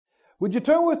Would you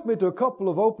turn with me to a couple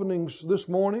of openings this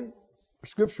morning?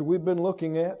 Scripture we've been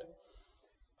looking at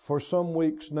for some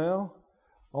weeks now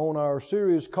on our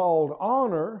series called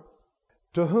Honor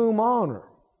to Whom Honor.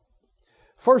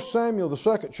 1 Samuel, the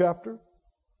 2nd chapter.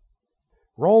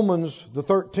 Romans, the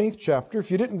 13th chapter. If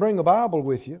you didn't bring a Bible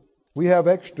with you, we have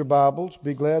extra Bibles.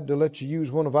 Be glad to let you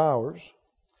use one of ours.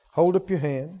 Hold up your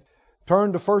hand.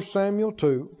 Turn to 1 Samuel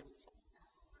 2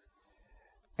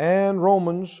 and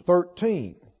Romans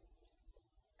 13.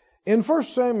 In 1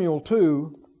 Samuel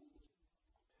 2,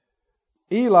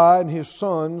 Eli and his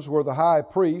sons were the high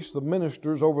priests, the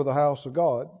ministers over the house of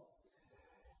God.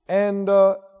 And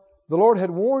the Lord had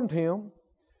warned him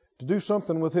to do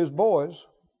something with his boys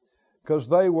because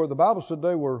the Bible said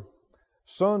they were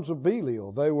sons of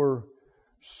Belial. They were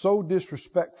so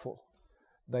disrespectful.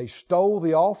 They stole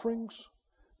the offerings.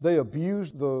 They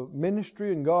abused the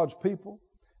ministry and God's people.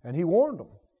 And he warned them.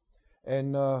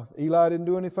 And Eli didn't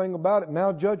do anything about it.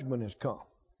 Now judgment has come.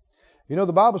 You know,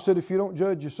 the Bible said if you don't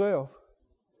judge yourself,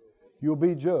 you'll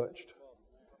be judged.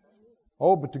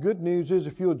 Oh, but the good news is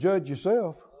if you'll judge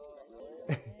yourself,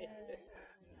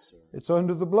 it's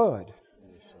under the blood.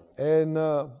 And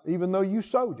even though you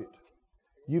sowed it,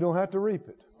 you don't have to reap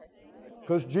it.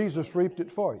 Because Jesus reaped it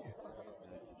for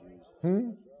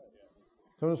you.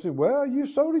 So they say, well, you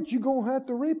sowed it, you're going to have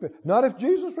to reap it. Not if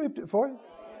Jesus reaped it for you.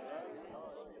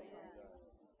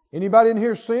 Anybody in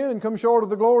here sin and come short of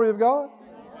the glory of God?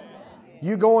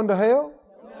 You going to hell?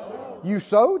 You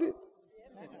sowed it.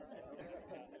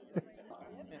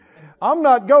 I'm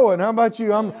not going. How about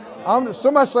you?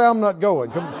 Somebody say I'm not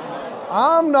going.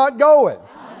 I'm not going.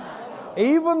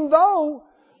 Even though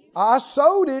I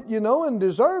sowed it, and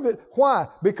deserve it. Why?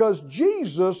 Because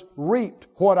Jesus reaped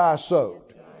what I sowed.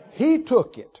 He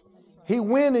took it. He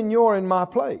went in your and my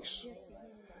place.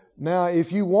 Now,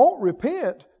 if you won't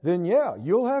repent, then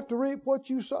you'll have to reap what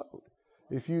you sowed.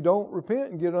 If you don't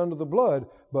repent and get under the blood.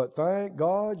 But thank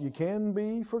God you can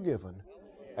be forgiven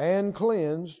and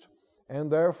cleansed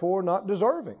and therefore not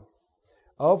deserving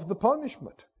of the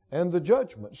punishment and the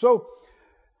judgment. So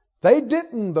they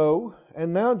didn't though,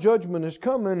 and now judgment is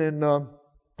coming. And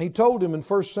he told him in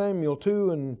 1 Samuel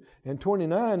 2 and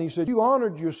 29, he said, you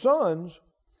honored your sons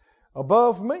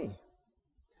above me.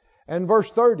 And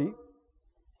verse 30,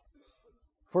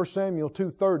 1 Samuel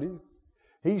 2:30,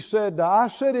 he said, I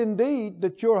said indeed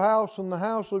that your house and the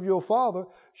house of your father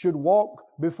should walk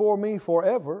before me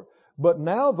forever. But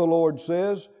now the Lord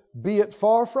says, be it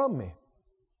far from me.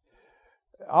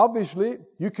 Obviously,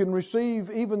 you can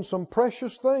receive even some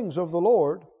precious things of the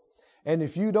Lord. And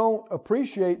if you don't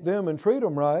appreciate them and treat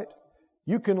them right,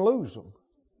 you can lose them.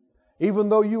 Even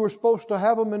though you were supposed to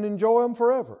have them and enjoy them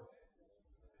forever.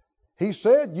 He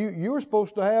said you were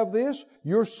supposed to have this,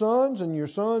 your sons and your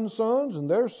sons' sons and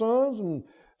their sons and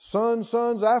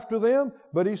sons' after them.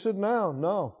 But he said,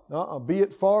 no, be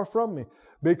it far from me.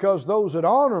 Because those that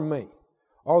honor me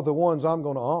are the ones I'm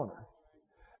going to honor.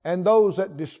 And those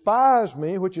that despise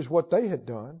me, which is what they had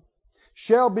done,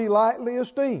 shall be lightly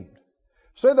esteemed.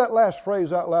 Say that last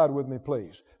phrase out loud with me,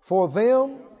 please. For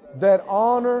them that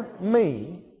honor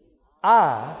me,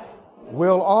 I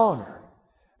will honor.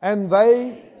 And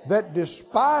they that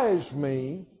despise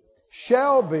me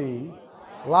shall be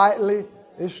lightly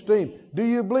esteemed. Do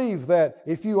you believe that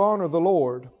if you honor the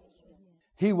Lord,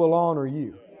 He will honor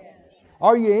you?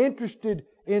 Are you interested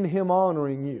in Him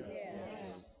honoring you?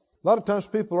 A lot of times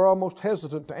people are almost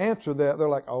hesitant to answer that. They're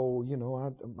like,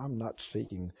 I'm not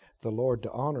seeking the Lord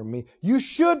to honor me. You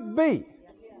should be.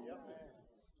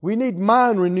 We need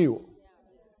mind renewal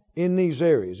in these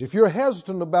areas. If you're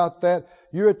hesitant about that,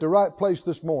 you're at the right place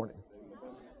this morning.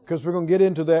 Because we're going to get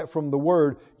into that from the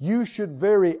Word. You should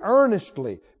very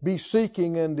earnestly be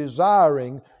seeking and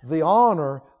desiring the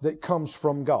honor that comes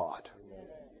from God.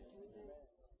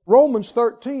 Romans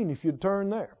 13, if you'd turn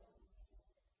there.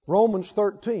 Romans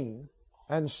 13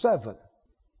 and 7.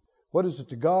 What is it?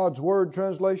 The God's Word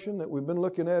translation that we've been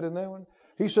looking at in that one?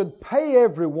 He said, pay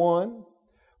everyone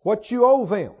what you owe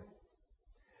them.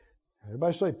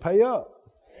 Everybody say, pay up.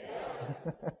 Pay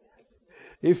up.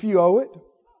 If you owe it.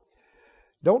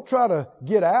 Don't try to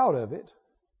get out of it.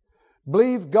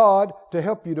 Believe God to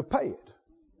help you to pay it.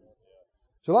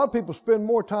 So a lot of people spend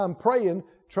more time praying,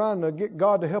 trying to get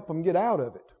God to help them get out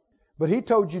of it. But He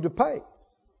told you to pay.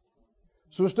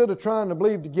 So instead of trying to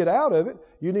believe to get out of it,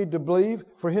 you need to believe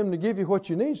for Him to give you what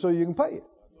you need so you can pay it.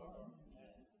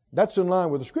 That's in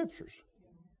line with the Scriptures.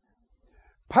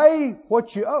 Pay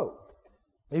what you owe.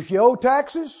 If you owe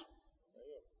taxes,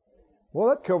 well,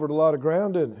 that covered a lot of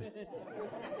ground, didn't it?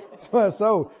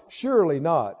 So surely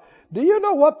not. Do you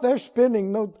know what they're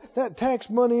spending that tax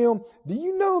money on? Do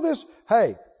you know this?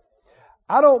 Hey,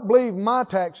 I don't believe my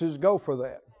taxes go for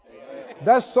that.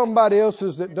 That's somebody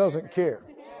else's that doesn't care.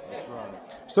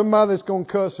 Somebody that's going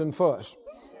to cuss and fuss.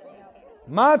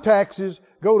 My taxes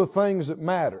go to things that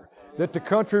matter, that the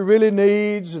country really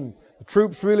needs and the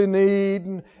troops really need,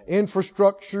 and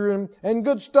infrastructure and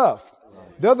good stuff.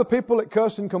 The other people that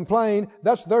cuss and complain,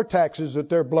 that's their taxes that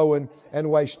they're blowing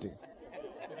and wasting.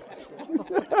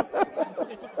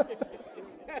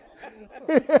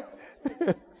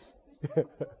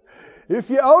 If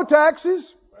you owe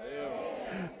taxes,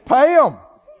 pay them.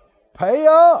 Pay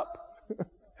up.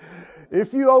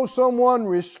 If you owe someone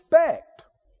respect,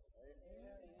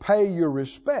 pay your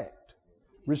respect.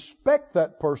 Respect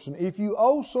that person. If you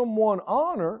owe someone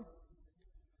honor,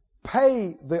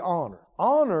 pay the honor.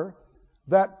 Honor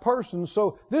that person.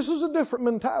 So this is a different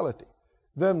mentality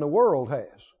than the world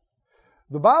has.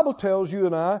 The Bible tells you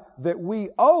and I that we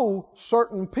owe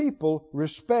certain people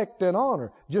respect and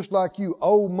honor. Just like you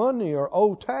owe money or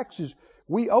owe taxes,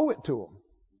 we owe it to them.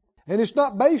 And it's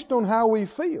not based on how we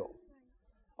feel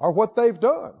or what they've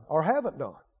done or haven't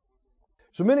done.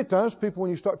 So many times people,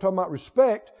 when you start talking about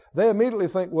respect, they immediately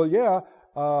think, well,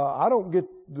 I don't get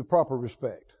the proper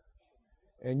respect.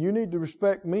 And you need to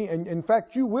respect me. And in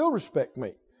fact, you will respect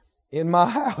me in my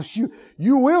house.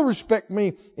 You will respect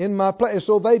me in my place. And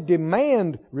so they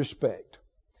demand respect.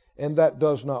 And that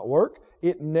does not work.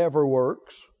 It never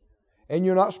works. And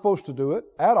you're not supposed to do it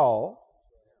at all.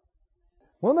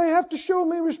 When they have to show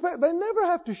me respect, they never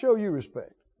have to show you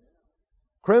respect.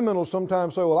 Criminals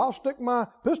sometimes say, well, I'll stick my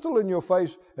pistol in your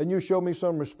face and you show me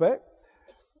some respect.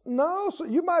 No, so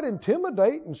you might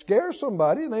intimidate and scare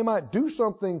somebody and they might do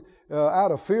something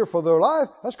out of fear for their life.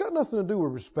 That's got nothing to do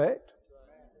with respect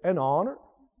and honor.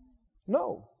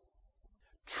 No.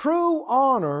 True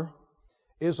honor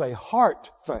is a heart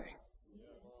thing.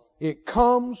 It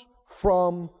comes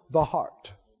from the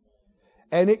heart.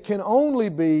 And it can only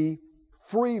be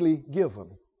freely given,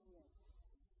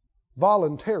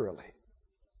 voluntarily,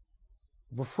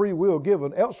 the free will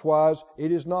given. Elsewise,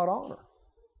 it is not honor.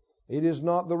 It is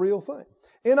not the real thing.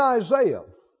 In Isaiah,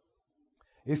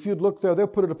 if you'd look there, they'll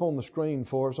put it up on the screen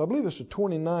for us. I believe it's the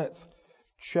 29th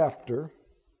chapter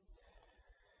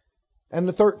and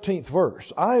the 13th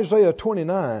verse. Isaiah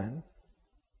 29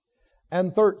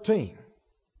 and 13.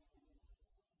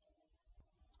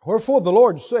 Wherefore the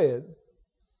Lord said,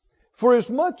 for as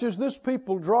much as this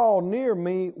people draw near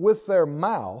me with their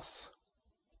mouth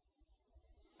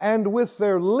and with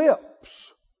their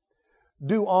lips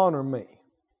do honor me,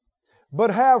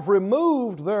 but have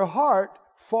removed their heart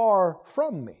far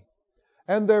from me,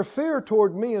 and their fear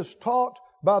toward me is taught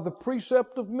by the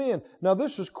precept of men. Now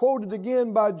this is quoted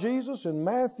again by Jesus in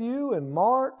Matthew and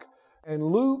Mark and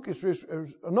Luke. It's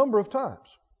a number of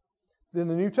times in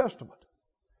the New Testament.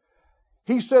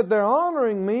 He said they're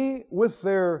honoring me with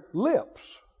their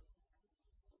lips,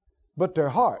 but their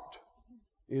heart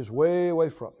is way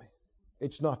away from me.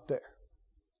 It's not there.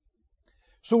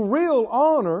 So real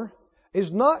honor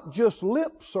is not just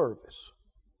lip service.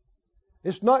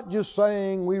 It's not just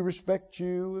saying we respect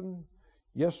you and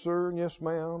yes sir and yes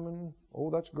ma'am and oh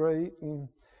that's great. And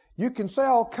you can say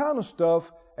all kind of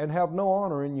stuff and have no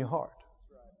honor in your heart.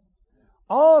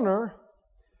 Honor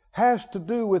has to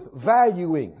do with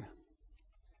valuing.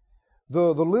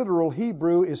 The literal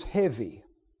Hebrew is heavy.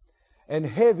 And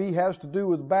heavy has to do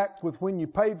with when you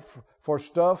paid for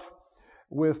stuff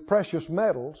with precious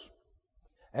metals.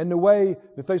 And the way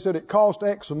that they said it cost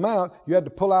X amount, you had to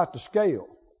pull out the scale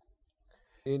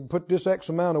and put this X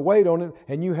amount of weight on it,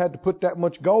 and you had to put that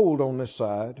much gold on this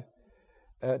side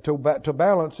to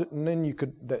balance it, and then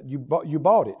you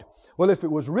bought it. Well, if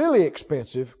it was really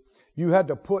expensive, you had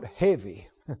to put heavy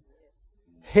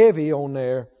on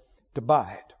there to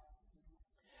buy it.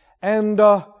 And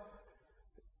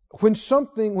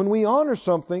when we honor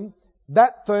something,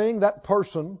 that thing, that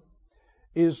person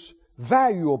is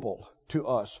valuable to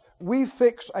us. We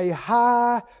fix a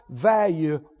high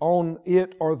value on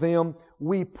it or them.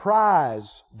 We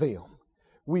prize them.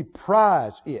 We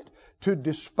prize it. To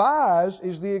despise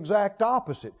is the exact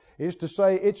opposite. Is to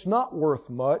say it's not worth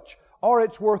much or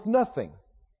it's worth nothing.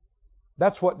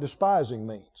 That's what despising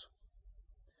means.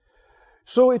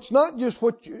 So it's not just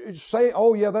what you say,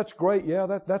 oh yeah, that's great,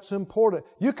 yeah, that's important.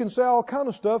 You can say all kind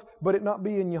of stuff, but it not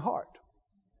be in your heart.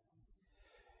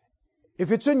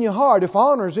 If it's in your heart, if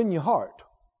honor is in your heart,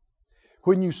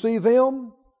 when you see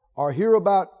them or hear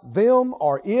about them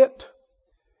or it,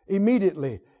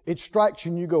 immediately it strikes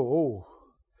you and you go, oh,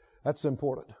 that's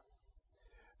important.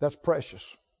 That's precious.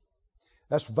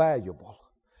 That's valuable.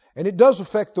 And it does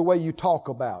affect the way you talk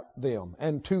about them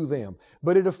and to them.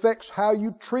 But it affects how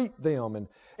you treat them. And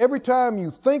every time you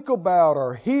think about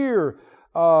or hear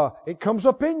It comes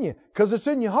up in you because it's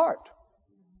in your heart.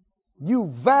 You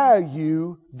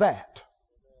value that.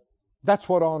 That's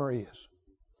what honor is.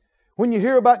 When you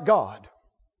hear about God,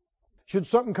 should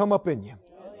something come up in you?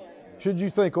 Should you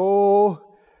think, oh,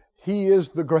 He is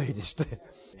the greatest.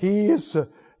 He is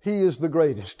the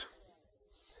greatest.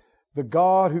 The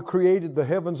God who created the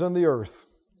heavens and the earth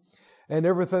and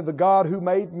everything. The God who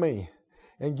made me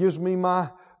and gives me my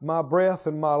breath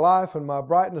and my life and my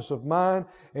brightness of mind.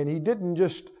 And He didn't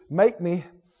just make me.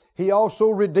 He also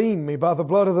redeemed me by the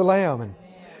blood of the Lamb. And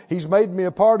He's made me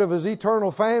a part of His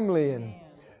eternal family.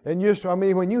 And just,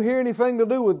 when you hear anything to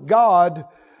do with God,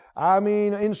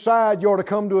 inside you ought to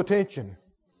come to attention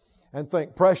and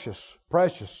think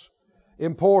precious,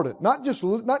 important. Not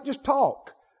just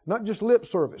talk, not just lip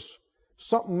service,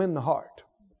 something in the heart.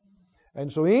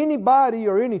 And so anybody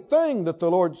or anything that the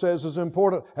Lord says is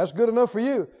important, that's good enough for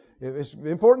you. If it's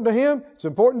important to Him, it's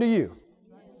important to you.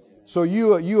 So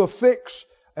you affix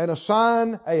and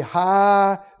assign a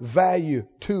high value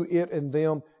to it and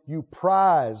them. You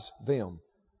prize them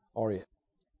or it.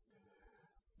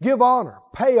 Give honor,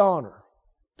 pay honor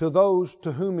to those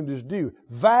to whom it is due.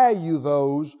 Value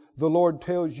those the Lord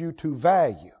tells you to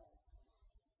value.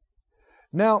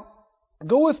 Now,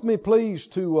 go with me please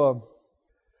to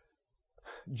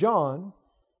John,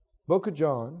 book of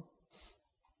John,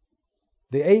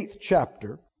 the 8th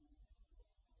chapter.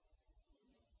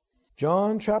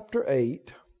 John chapter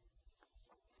 8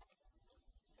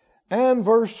 and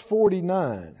verse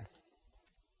 49.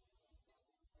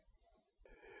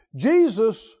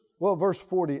 Verse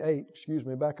 48,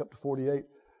 back up to 48.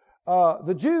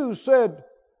 The Jews said,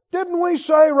 didn't we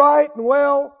say right and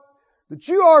well that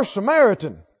you are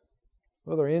Samaritan?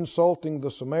 Well, they're insulting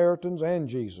the Samaritans and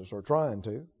Jesus, or trying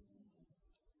to.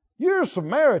 You're a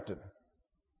Samaritan.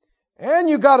 And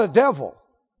you got a devil.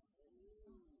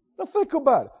 Now think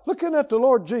about it. Looking at the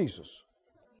Lord Jesus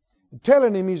and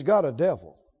telling Him He's got a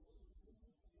devil.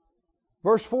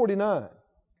 Verse 49.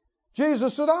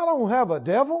 Jesus said, I don't have a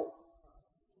devil.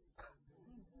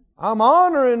 I'm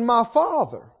honoring my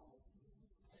Father.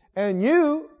 And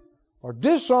you are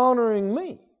dishonoring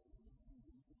me.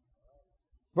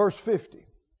 Verse 50.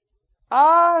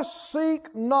 I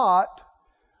seek not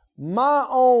my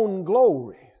own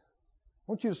glory. I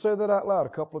want you to say that out loud a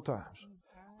couple of times.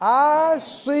 I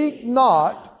seek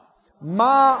not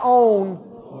my own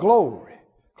glory.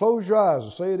 Close your eyes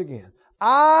and say it again.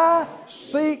 I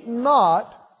seek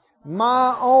not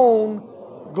my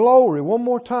own glory. One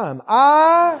more time.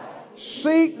 I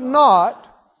seek not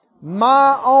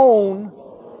my own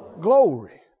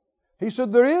glory. He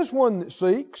said there is one that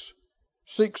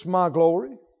seeks my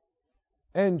glory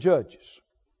and judges.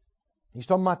 He's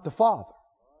talking about the Father.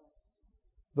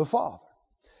 The Father.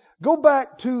 Go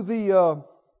back to the,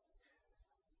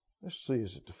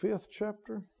 is it the 5th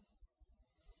chapter?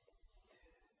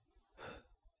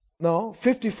 No,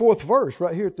 54th verse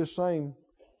right here at this same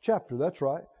chapter. That's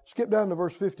right. Skip down to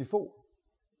verse 54.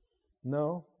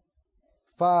 No,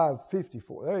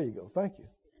 5:54. There you go. Thank you.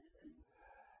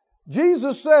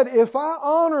 Jesus said, if I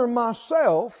honor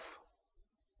myself,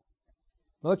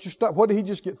 let's just stop. What did He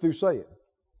just get through saying?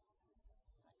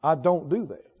 I don't do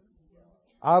that.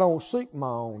 I don't seek my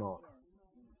own honor.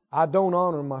 I don't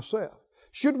honor myself.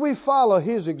 Should we follow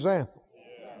His example?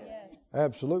 Yes.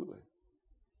 Absolutely.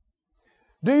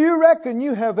 Do you reckon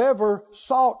you have ever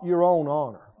sought your own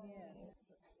honor? Yes.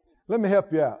 Let me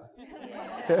help you out.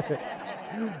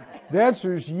 The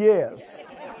answer is yes.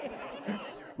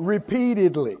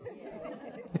 Repeatedly.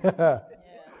 I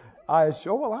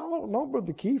don't know,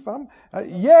 Brother Keith.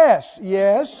 Yes.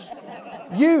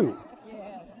 You.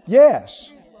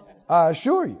 Yes. I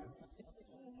assure you.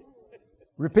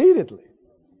 Repeatedly.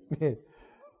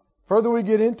 Further we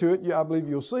get into it, I believe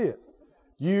you'll see it.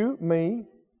 You, me,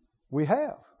 we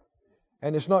have.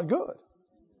 And it's not good.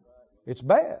 It's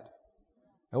bad.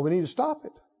 And we need to stop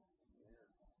it.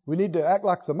 We need to act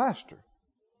like the Master.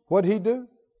 What did He do?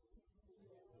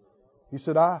 He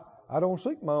said, I don't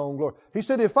seek my own glory. He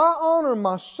said, if I honor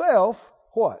myself,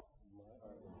 what?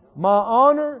 My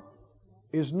honor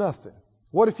is nothing.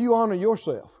 What if you honor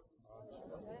yourself?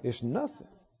 It's nothing.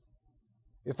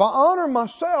 If I honor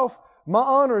myself, my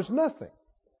honor is nothing.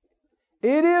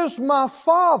 It is my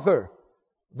Father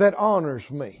that honors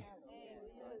me.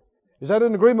 Is that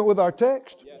in agreement with our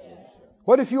text? Yes.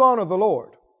 What if you honor the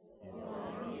Lord?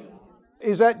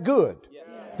 Is that good? Yes.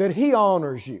 That He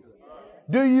honors you?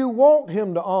 Do you want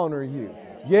Him to honor you?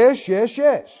 Yes.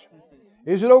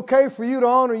 Is it okay for you to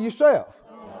honor yourself?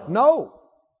 No.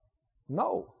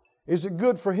 Is it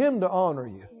good for Him to honor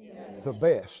you? Yes. The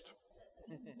best.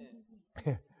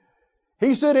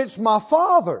 He said, it's my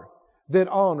Father that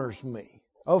honors me.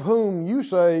 of whom you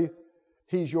say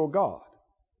He's your God.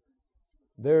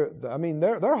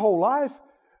 Their whole life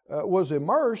was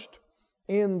immersed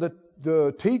in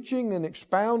the teaching and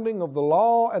expounding of the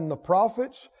law and the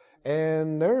prophets,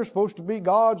 and they're supposed to be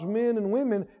God's men and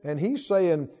women, and He's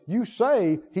saying, you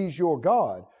say He's your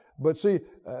God. But see,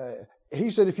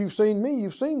 He said, if you've seen me,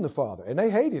 you've seen the Father. And they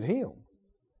hated Him.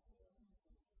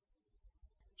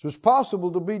 So it's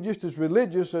possible to be just as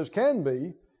religious as can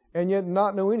be, and yet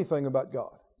not know anything about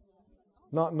God.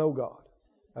 Not know God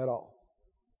at all.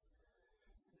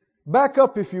 Back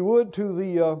up, if you would, to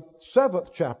the 7th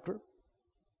chapter.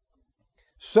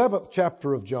 7th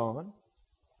chapter of John.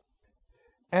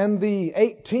 And the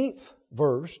 18th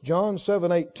verse, John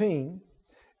 7:18,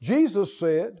 Jesus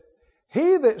said,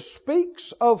 He that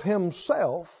speaks of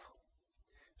himself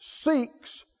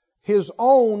seeks his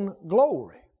own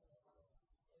glory.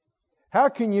 How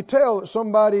can you tell that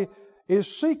somebody is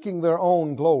seeking their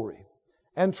own glory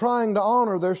and trying to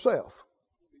honor theirself?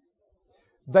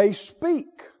 They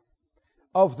speak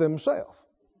of themselves.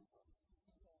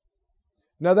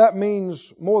 Now that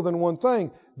means more than one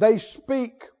thing. They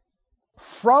speak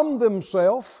from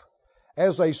themselves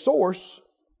as a source,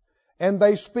 and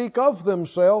they speak of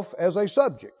themselves as a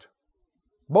subject.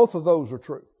 Both of those are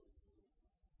true.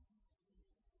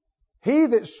 He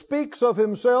that speaks of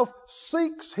himself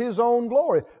seeks his own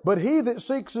glory, but he that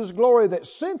seeks his glory that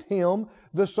sent him,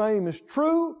 the same is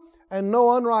true, and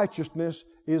no unrighteousness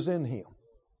is in him.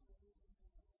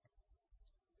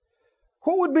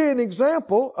 What would be an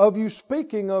example of you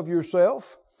speaking of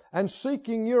yourself and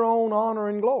seeking your own honor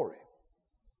and glory?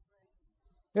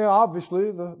 Yeah, obviously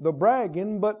the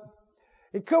bragging, but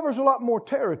it covers a lot more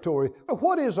territory.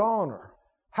 What is honor?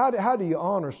 How do you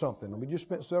honor something? We just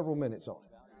spent several minutes on it.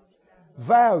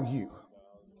 Value.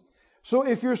 So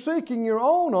if you're seeking your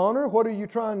own honor, what are you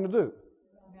trying to do?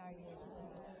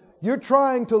 You're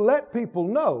trying to let people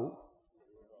know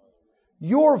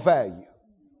your value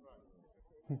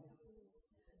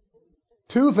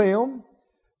to them,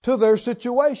 to their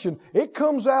situation. It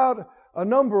comes out a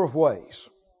number of ways.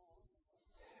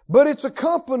 But it's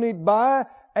accompanied by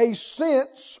a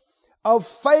sense of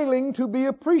failing to be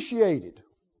appreciated.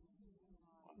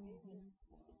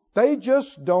 They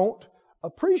just don't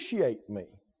appreciate me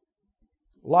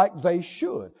like they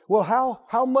should. Well,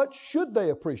 how much should they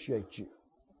appreciate you?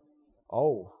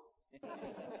 Oh.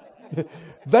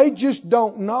 They just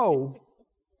don't know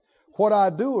what I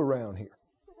do around here.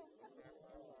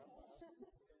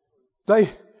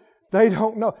 They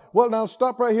don't know. Well, now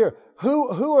stop right here.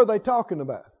 Who are they talking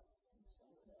about?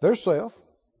 Their self.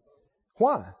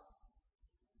 Why?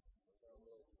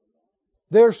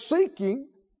 They're seeking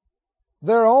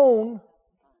their own,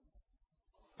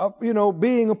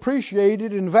 being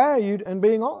appreciated and valued and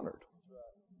being honored.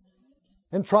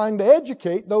 And trying to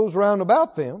educate those round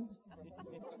about them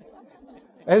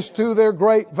as to their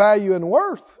great value and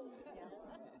worth,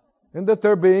 and that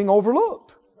they're being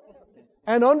overlooked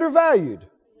and undervalued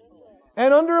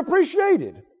and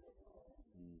underappreciated.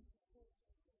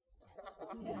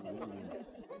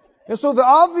 And so the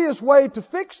obvious way to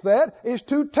fix that is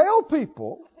to tell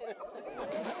people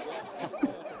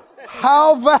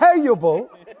how valuable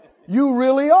you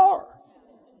really are.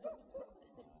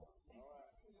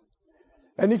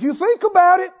 And if you think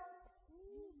about it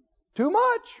too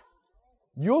much,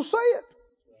 you'll say it.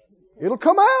 It'll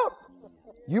come out.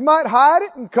 You might hide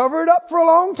it and cover it up for a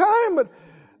long time, but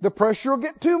the pressure will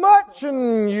get too much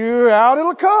and out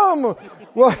it'll come.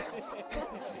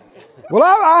 Well,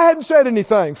 I hadn't said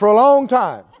anything for a long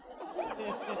time.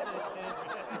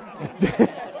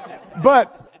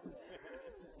 But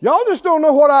y'all just don't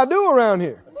know what I do around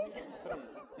here.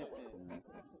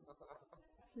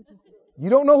 You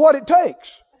don't know what it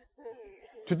takes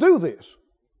to do this.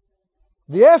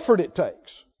 The effort it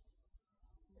takes.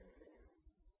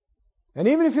 And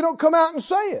even if you don't come out and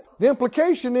say it, the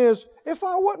implication is, if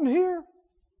I wasn't here,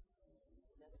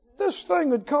 this thing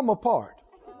would come apart.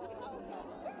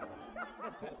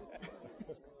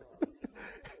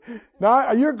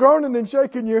 Now, you're groaning and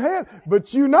shaking your head,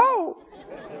 but you know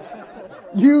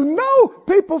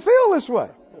people feel this way.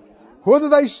 Whether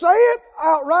they say it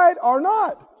outright or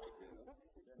not.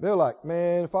 They're like,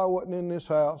 man, if I wasn't in this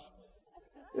house,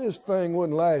 this thing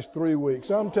wouldn't last 3 weeks.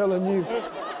 I'm telling you.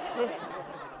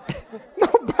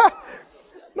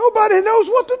 Nobody knows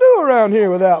what to do around here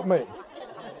without me.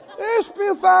 They ask me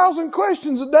 1,000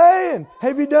 questions a day, and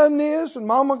have you done this, and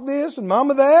mama this, and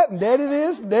mama that, and daddy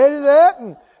this, and daddy that,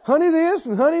 and honey this,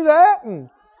 and honey that,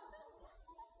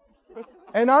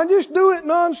 and I just do it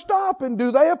nonstop, and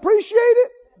do they appreciate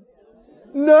it?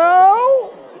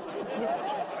 No!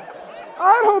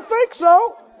 I don't think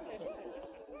so.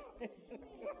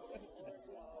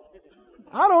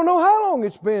 I don't know how long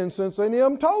it's been since any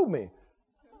of them told me.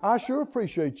 I sure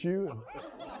appreciate you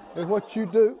and what you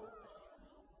do.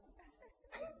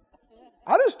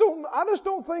 I just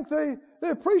don't think they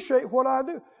appreciate what I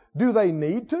do. Do they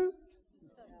need to?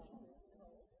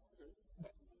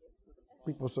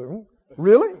 People say,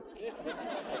 really?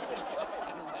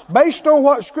 Based on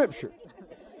what scripture?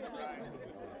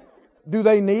 Do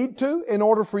they need to in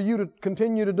order for you to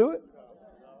continue to do it?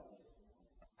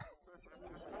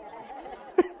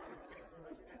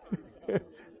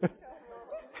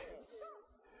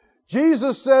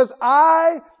 Jesus says,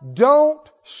 I don't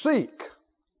seek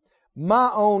my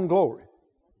own glory.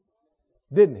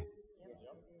 Didn't he?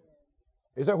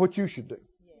 Is that what you should do?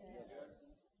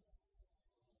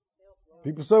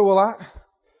 People say, well,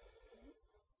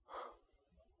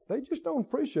 they just don't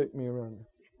appreciate me around here.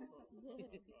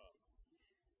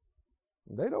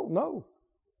 They don't know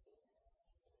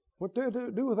what they'll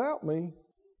do without me.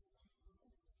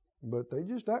 But they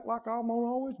just act like I'm going to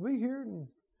always be here and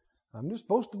I'm just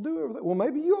supposed to do everything. Well,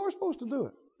 maybe you are supposed to do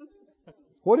it.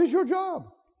 What is your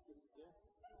job?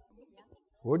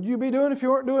 What would you be doing if you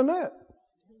weren't doing that?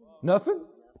 Nothing?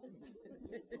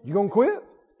 You going to quit?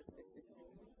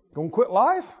 Going to quit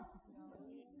life?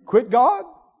 Quit God?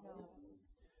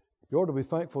 You ought to be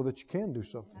thankful that you can do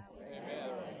something.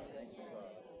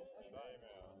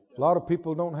 A lot of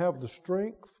people don't have the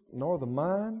strength, nor the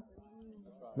mind,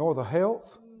 nor the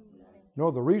health,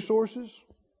 nor the resources,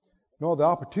 nor the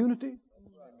opportunity.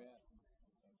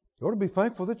 You ought to be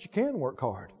thankful that you can work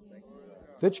hard,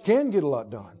 that you can get a lot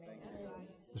done.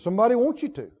 Somebody wants you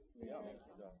to.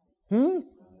 You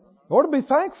ought to be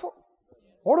thankful.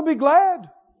 Ought to be glad.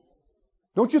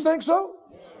 Don't you think so?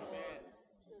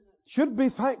 Should be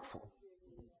thankful.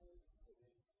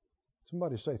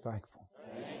 Somebody say thankful.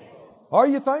 Are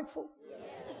you thankful?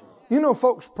 You know,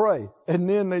 folks pray and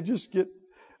then they just get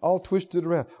all twisted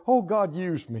around. Oh, God,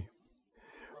 use me.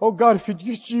 Oh, God, if you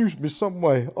just use me some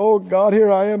way. Oh, God,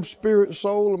 here I am, spirit,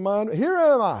 soul, and mind. Here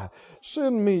am I.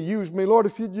 Send me, use me. Lord,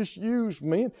 if you just use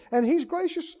me. And He's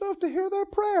gracious enough to hear their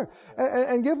prayer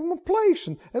and give them a place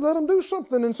and let them do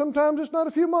something. And sometimes it's not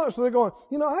a few months. So they're going,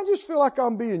 I just feel like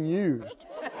I'm being used.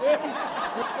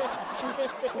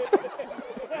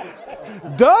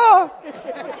 Duh!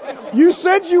 You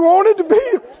said you wanted to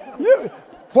be.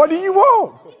 What do you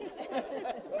want?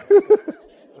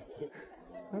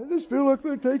 I just feel like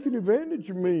they're taking advantage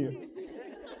of me and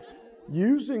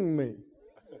using me.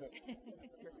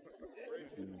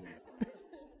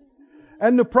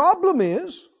 And the problem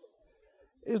is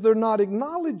they're not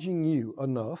acknowledging you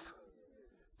enough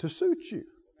to suit you.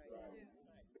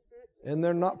 And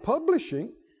they're not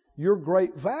publishing your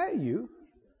great value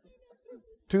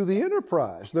to the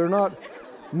enterprise. They're not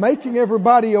making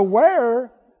everybody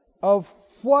aware of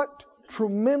what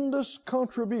tremendous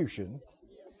contribution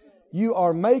you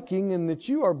are making, and that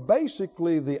you are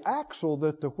basically the axle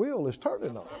that the wheel is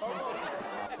turning on.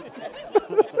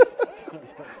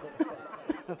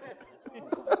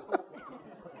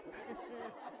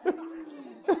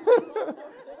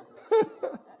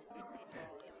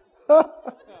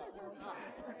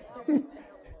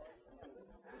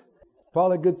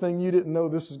 Probably a good thing you didn't know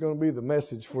this was going to be the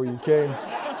message before you came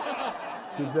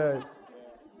today.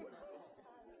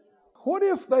 What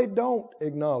if they don't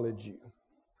acknowledge you?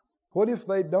 What if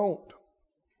they don't?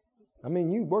 I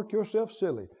mean, you work yourself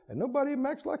silly and nobody even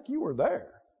acts like you were there.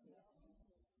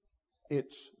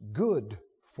 It's good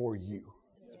for you.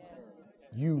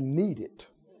 You need it.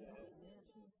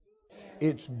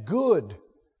 It's good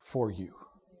for you.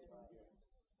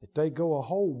 If they go a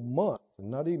whole month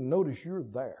and not even notice you're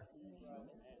there,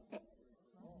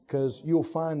 because you'll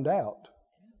find out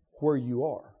where you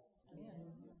are,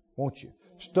 won't you?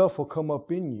 Stuff will come up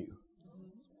in you.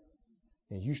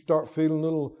 And you start feeling a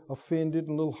little offended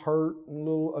and a little hurt and a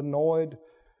little annoyed.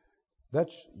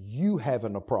 That's you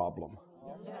having a problem.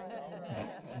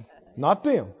 Not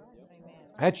them.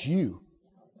 That's you.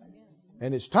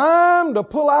 And it's time to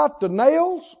pull out the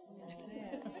nails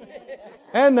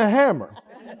and the hammer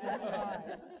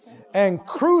and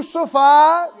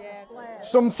crucify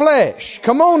some flesh.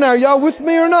 Come on now, y'all with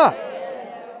me or not?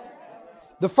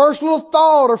 The first little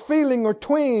thought or feeling or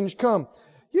twinge come.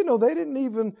 They didn't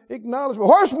even acknowledge me.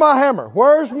 Where's my hammer?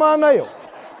 Where's my nail?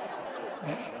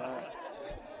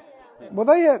 Well,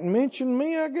 they hadn't mentioned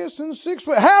me, I guess, in 6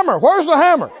 weeks. Hammer! Where's the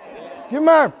hammer? Give me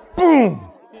a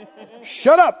boom!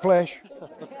 Shut up, flesh.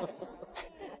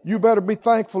 You better be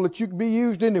thankful that you can be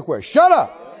used anywhere. Shut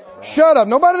up! Shut up.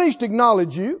 Nobody needs to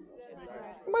acknowledge you.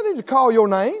 Nobody needs to call your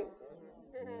name.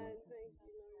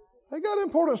 They got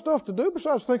important stuff to do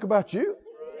besides think about you.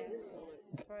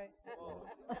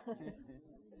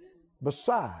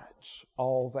 besides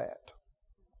all that,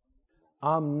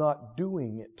 I'm not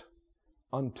doing it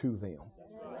unto them.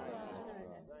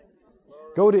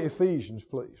 Go to Ephesians,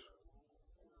 please.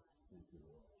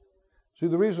 See,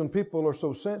 the reason people are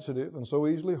so sensitive and so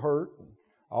easily hurt,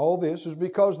 all this, is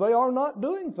because they are not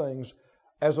doing things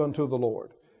as unto the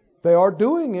Lord. They are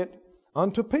doing it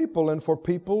unto people and for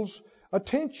people's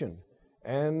attention.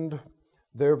 And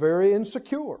they're very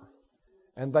insecure.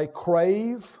 And they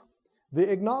crave the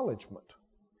acknowledgement.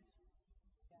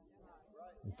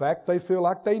 In fact, they feel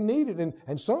like they need it.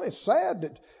 And so it's sad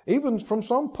that even from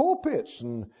some pulpits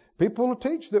and people who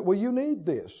teach that, well, you need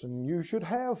this and you should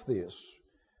have this.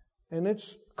 And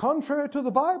it's contrary to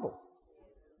the Bible.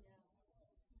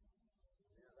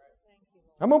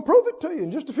 I'm going to prove it to you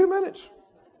in just a few minutes.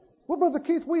 Well, Brother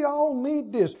Keith, we all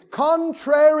need this.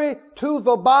 Contrary to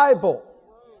the Bible.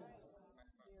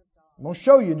 I'm going to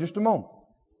show you in just a moment.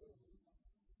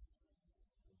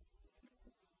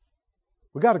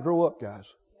 We got to grow up,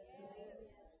 guys.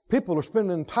 People are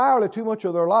spending entirely too much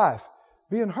of their life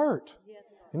being hurt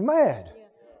and mad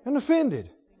and offended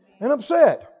and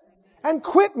upset and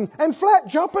quitting and flat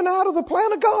jumping out of the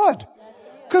plan of God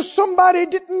because somebody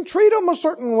didn't treat them a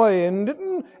certain way and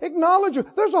didn't acknowledge them.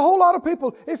 There's a whole lot of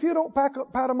people, if you don't pat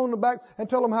them on the back and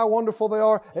tell them how wonderful they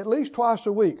are at least twice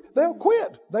a week, they'll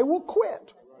quit. They will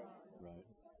quit.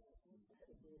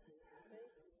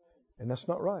 And that's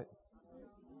not right.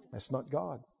 That's not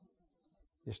God.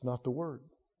 It's not the Word.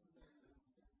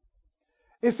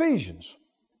 Ephesians.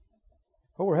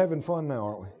 Oh, we're having fun now,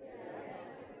 aren't we?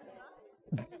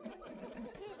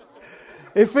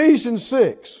 Ephesians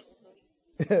 6.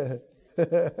 Hey,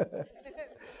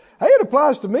 it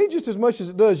applies to me just as much as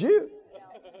it does you.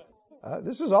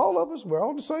 This is all of us. We're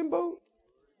all in the same boat.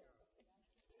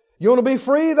 You want to be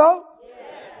free, though? Yes.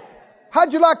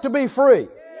 How'd you like to be free? Yes.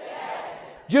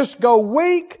 Just go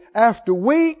week after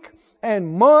week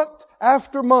and month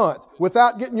after month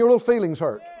without getting your little feelings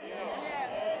hurt.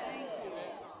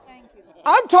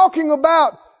 I'm talking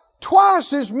about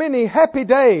twice as many happy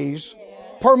days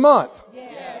per month.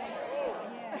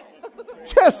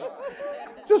 Just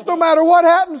no matter what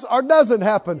happens or doesn't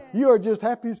happen, you are just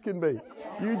happy as can be.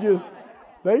 You just,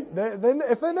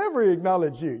 if they never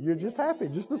acknowledge you, you're just happy,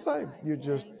 just the same. You're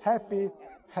just happy,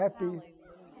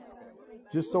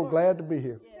 just so glad to be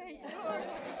here.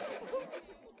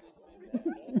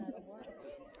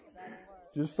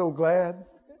 Just so glad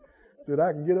that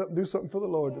I can get up and do something for the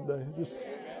Lord today. Just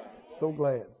so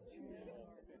glad.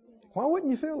 Why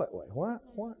wouldn't you feel that way? Why?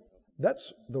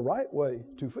 That's the right way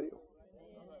to feel.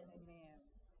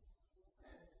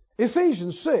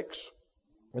 Ephesians 6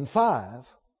 and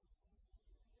 5.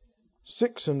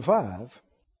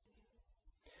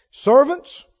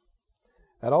 Servants.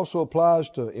 That also applies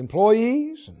to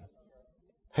employees and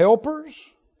helpers.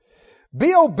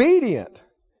 Be obedient.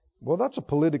 Well, that's a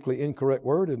politically incorrect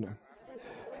word, isn't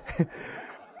it?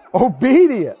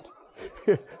 Obedient.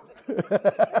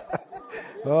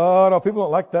 Oh, no, people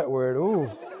don't like that word.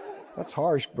 Ooh, that's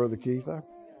harsh, Brother Keith.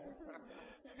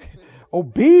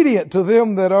 Obedient to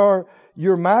them that are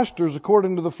your masters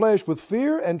according to the flesh, with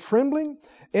fear and trembling,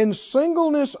 in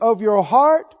singleness of your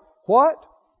heart. What?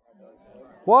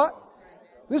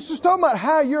 This is talking about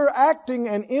how you're acting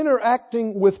and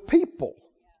interacting with people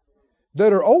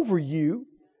that are over you.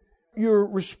 You're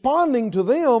responding to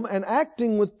them and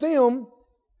acting with them,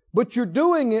 but you're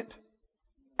doing it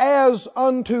as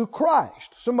unto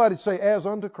Christ. Somebody say, as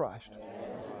unto Christ.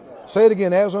 Say it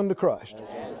again, as unto Christ.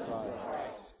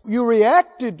 You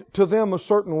reacted to them a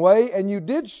certain way and you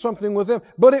did something with them,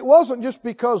 but it wasn't just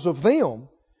because of them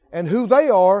and who they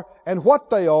are and what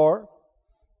they are.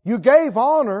 You gave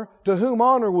honor to whom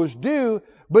honor was due,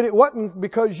 but it wasn't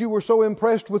because you were so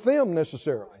impressed with them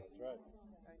necessarily.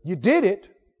 You did it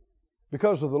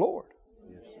because of the Lord.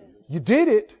 You did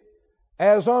it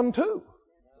as unto.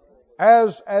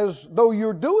 As though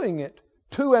you're doing it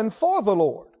to and for the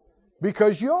Lord.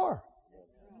 Because you are.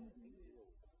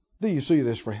 Do you see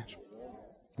this, friends?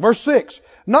 Verse 6.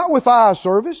 Not with eye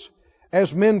service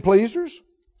as men pleasers,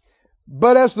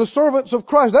 but as the servants of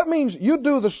Christ. That means you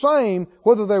do the same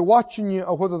whether they're watching you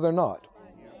or whether they're not.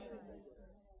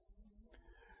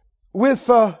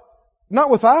 Not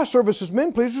with eye service as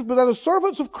men pleasers, but as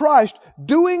servants of Christ,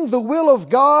 doing the will of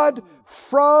God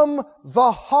from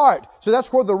the heart. So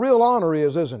that's where the real honor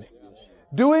is, isn't it?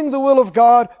 Doing the will of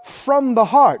God from the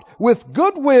heart. With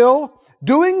good will,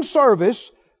 doing service.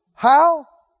 How?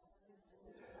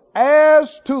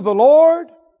 As to the Lord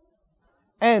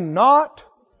and not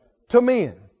to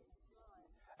men.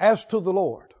 As to the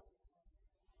Lord.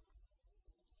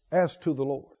 As to the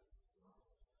Lord.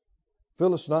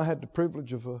 Phyllis and I had the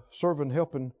privilege of serving,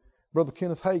 helping Brother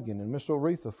Kenneth Hagin and Miss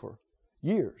Oretha for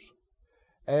years.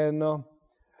 And I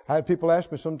had people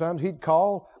ask me sometimes, he'd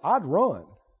call, I'd run.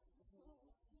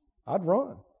 I'd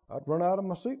run out of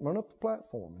my seat and run up the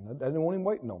platform. And I didn't want him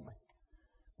waiting on me.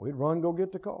 We'd run, go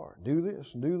get the car, do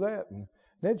this and do that. And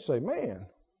they'd say, man,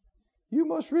 you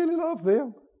must really love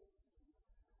them.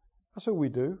 I said, we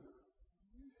do.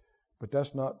 But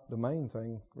that's not the main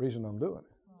reason I'm doing it.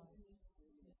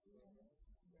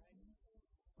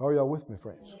 Are y'all with me,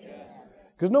 friends?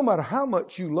 Because no matter how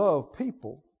much you love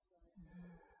people,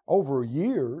 over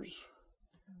years,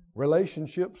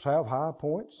 relationships have high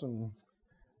points and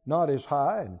not as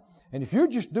high. And if you're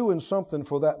just doing something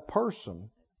for that person,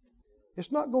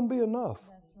 it's not going to be enough.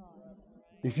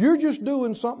 If you're just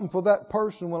doing something for that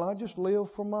person, well, I just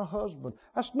live for my husband.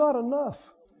 That's not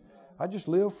enough. I just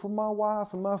live for my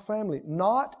wife and my family.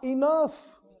 Not enough.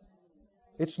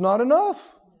 It's not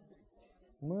enough.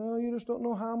 Well, you just don't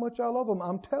know how much I love them.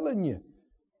 I'm telling you.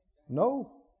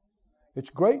 No. It's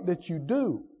great that you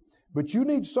do, but you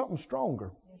need something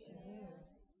stronger.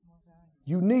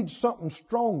 You need something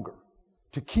stronger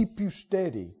to keep you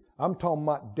steady. I'm talking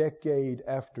about decade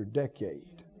after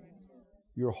decade.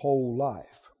 Your whole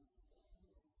life.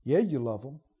 Yeah, you love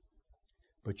them,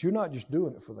 but you're not just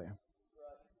doing it for them.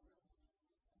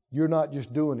 You're not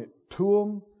just doing it to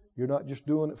them. You're not just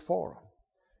doing it for them.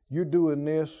 You're doing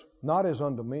this not as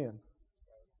unto men,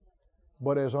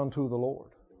 but as unto the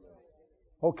Lord.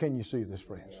 Oh, can you see this,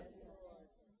 friends?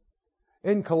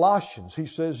 In Colossians, he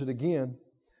says it again,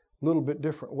 a little bit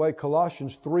different way.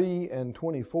 Colossians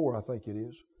 3:24, I think it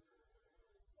is.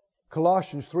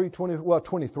 Colossians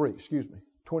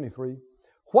 23.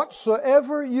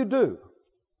 Whatsoever you do,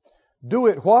 do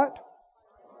it what?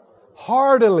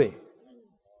 Heartily,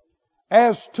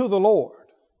 as to the Lord,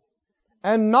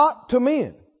 and not to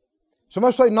men.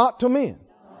 Somebody say, not to men.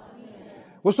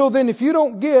 Well, so then if you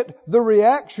don't get the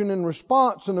reaction and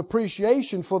response and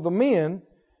appreciation for the men,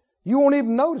 you won't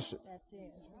even notice it.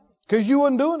 Because you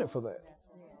wasn't doing it for that.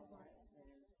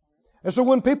 And so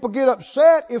when people get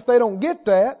upset, if they don't get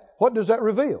that, what does that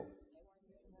reveal?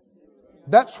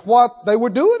 That's what they were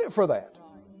doing it for that.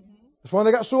 That's why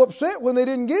they got so upset when they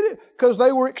didn't get it, because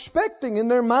they were expecting in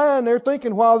their mind, they're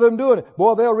thinking while they're doing it,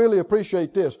 boy, they'll really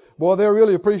appreciate this. Boy, they'll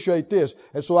really appreciate this.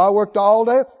 And so I worked all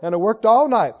day and I worked all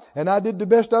night and I did the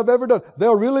best I've ever done.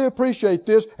 They'll really appreciate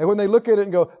this. And when they look at it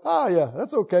and go, oh yeah,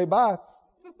 that's okay, bye.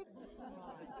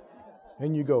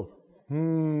 And you go,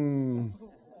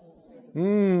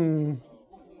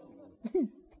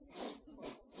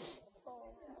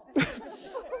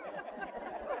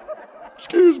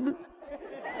 Excuse me.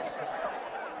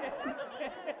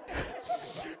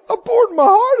 I poured my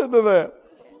heart into that.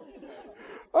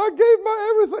 I gave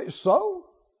my everything. So,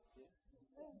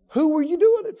 who were you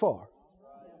doing it for?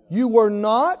 You were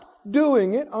not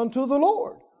doing it unto the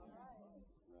Lord.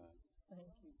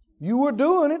 You were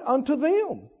doing it unto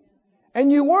them.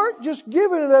 And you weren't just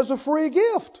giving it as a free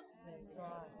gift.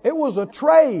 It was a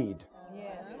trade.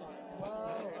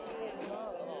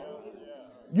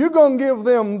 You're going to give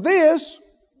them this,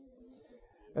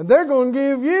 and they're going to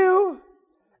give you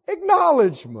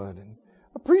acknowledgement and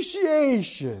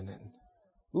appreciation and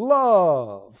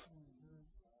love.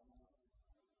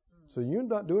 So you're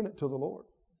not doing it to the Lord.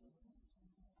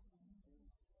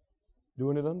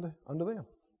 Doing it unto them.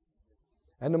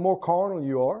 And the more carnal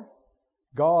you are,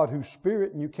 God who's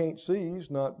spirit and you can't see,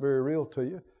 He's not very real to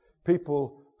you.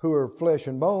 People who are flesh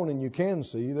and bone and you can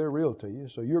see, they're real to you.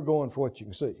 So you're going for what you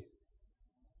can see.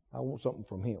 I want something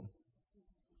from him.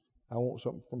 I want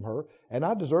something from her. And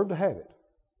I deserve to have it.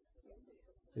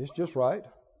 It's just right.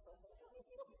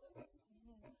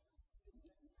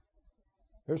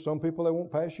 There's some people that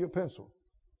won't pass you a pencil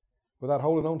without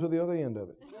holding on to the other end of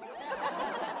it.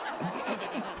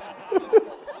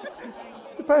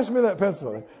 Pass me that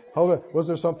pencil. Hold on. Was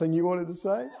there something you wanted to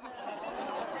say?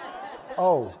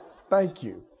 Oh, thank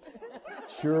you.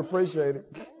 Sure appreciate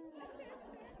it.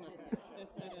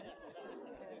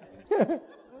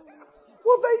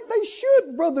 Well, they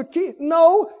should, Brother Keith.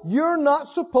 No, you're not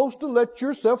supposed to let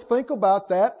yourself think about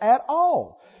that at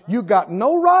all. You got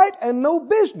no right and no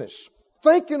business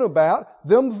thinking about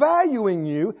them valuing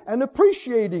you and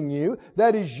appreciating you.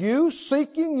 That is you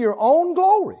seeking your own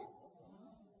glory.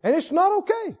 And it's not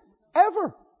okay.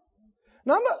 Ever.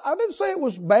 Now, I didn't say it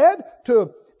was bad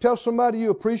to tell somebody you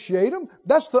appreciate them.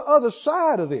 That's the other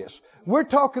side of this. We're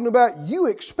talking about you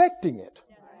expecting it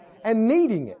and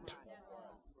needing it.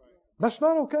 That's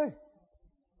not okay.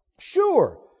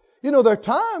 Sure. There are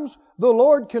times the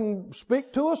Lord can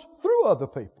speak to us through other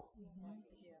people.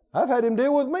 I've had Him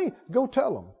deal with me. Go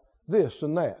tell them this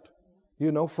and that,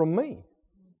 from me.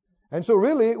 And so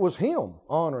really it was Him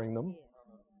honoring them.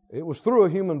 It was through a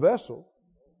human vessel.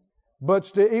 But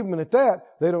still, even at that,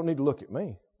 they don't need to look at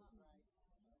me.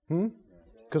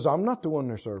 Because I'm not the one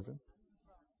they're serving.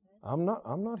 I'm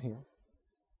not Him.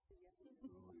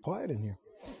 Quiet in here.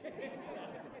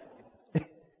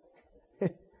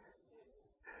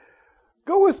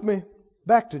 Go with me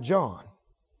back to John,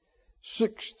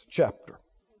 6th chapter.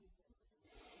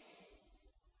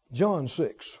 John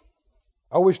 6.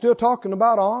 Are we still talking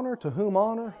about honor? To whom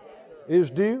honor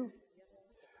is due?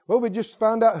 Well, we just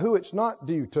found out who it's not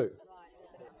due to.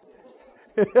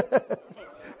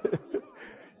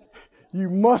 You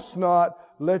must not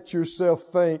let yourself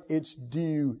think it's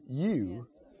due you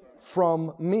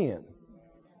from men.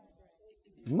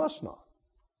 You must not.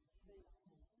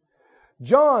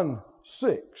 John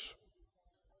 6.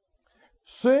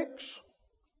 6,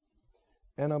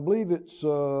 and I believe it's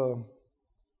 15.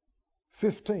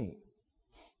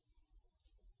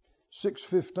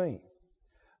 6:15.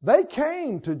 They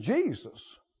came to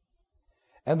Jesus,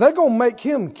 and they're going to make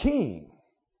Him king.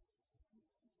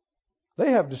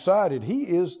 They have decided He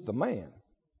is the man.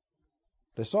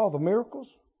 They saw the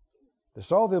miracles. They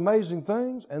saw the amazing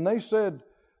things, and they said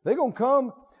they're going to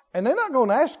come, and they're not going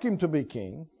to ask Him to be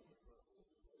king.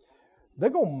 They're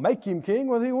going to make Him king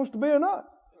whether He wants to be or not.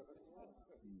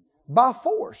 By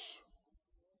force.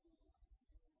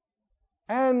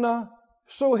 And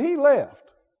so He left.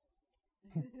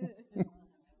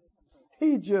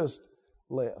 He just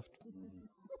left.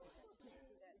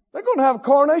 They're going to have a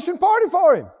coronation party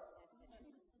for Him.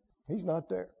 He's not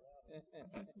there.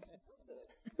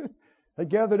 They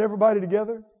gathered everybody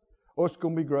together. Oh, it's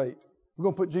going to be great. We're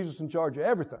going to put Jesus in charge of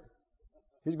everything.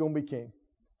 He's going to be king.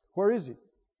 Where is He?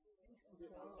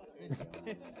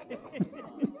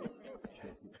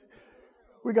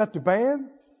 We got the band.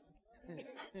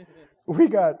 We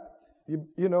got,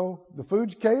 the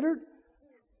food's catered.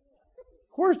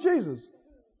 Where's Jesus?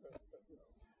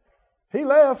 He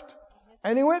left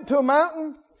and He went to a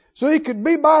mountain so He could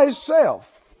be by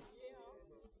Himself.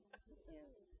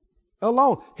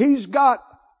 Alone. He's got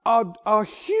a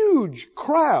huge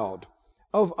crowd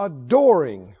of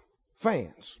adoring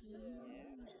fans.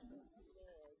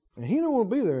 And He don't want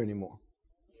to be there anymore.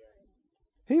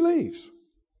 He leaves.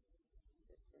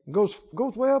 Goes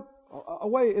way up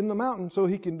away in the mountain so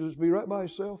He can just be right by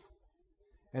Himself.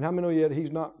 And how many know yet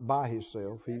He's not by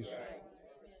Himself? He's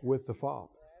with the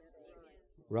Father.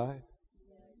 Right?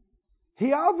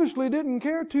 He obviously didn't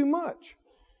care too much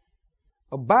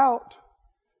about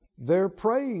their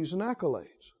praise and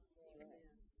accolades.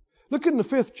 Look in the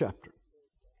 5th chapter,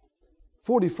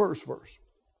 41st verse.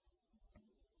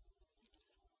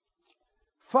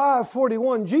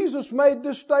 5:41, Jesus made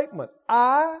this statement,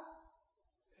 I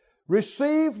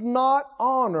receive not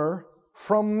honor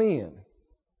from men.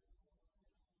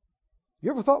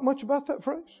 You ever thought much about that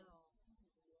phrase?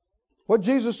 What did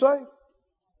Jesus say?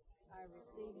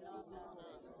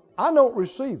 I don't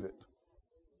receive it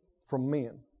from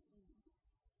men.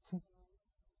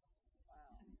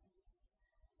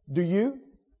 Do you?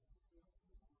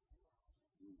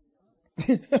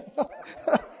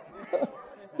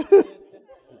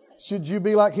 Should you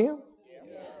be like Him?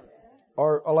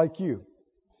 Or like you?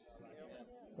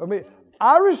 I mean,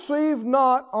 I receive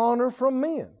not honor from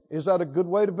men. Is that a good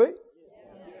way to be?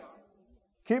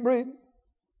 Keep reading.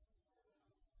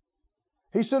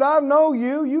 He said, I know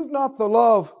you. You've not the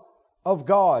love of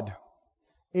God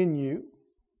in you.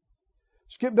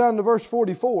 Skip down to verse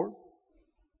 44.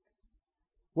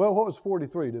 Well, what was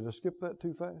 43? Did I skip that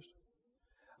too fast?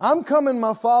 I'm come in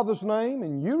my Father's name,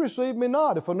 and you receive me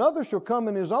not. If another shall come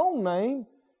in his own name.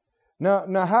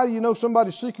 Now how do you know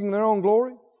somebody's seeking their own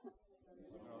glory?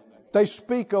 They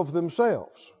speak of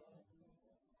themselves.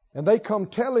 And they come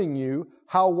telling you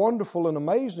how wonderful and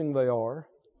amazing they are.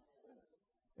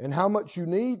 And how much you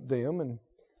need them.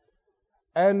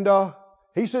 And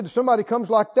He said, if somebody comes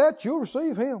like that, you'll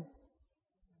receive him.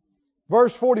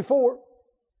 Verse 44.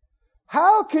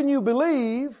 How can you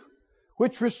believe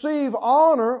which receive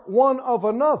honor one of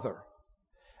another,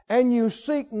 and you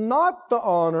seek not the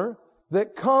honor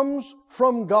that comes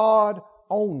from God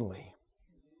only?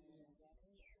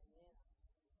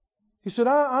 He said,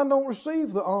 I don't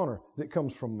receive the honor that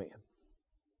comes from men.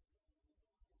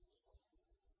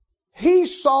 He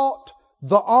sought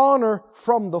the honor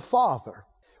from the Father.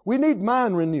 We need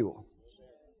mind renewal.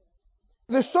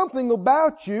 There's something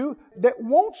about you that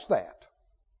wants that.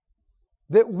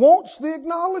 That wants the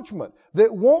acknowledgement.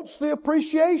 That wants the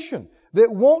appreciation.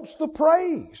 That wants the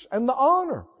praise and the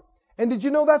honor. And did you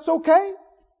know that's okay?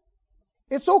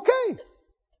 It's okay.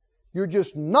 You're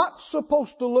just not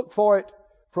supposed to look for it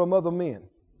from other men.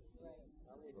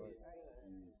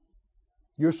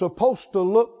 You're supposed to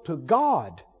look to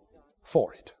God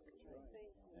for it.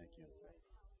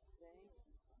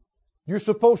 You're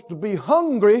supposed to be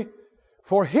hungry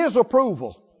for His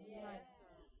approval.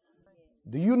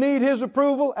 Do you need His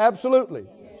approval? Absolutely.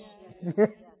 Do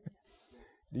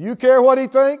you care what He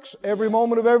thinks every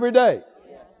moment of every day?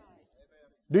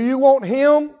 Do you want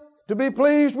Him to be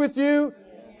pleased with you?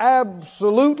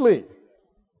 Absolutely.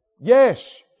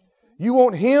 Yes. You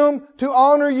want Him to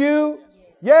honor you?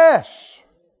 Yes.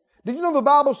 Did you know the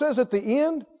Bible says at the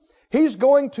end, He's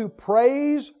going to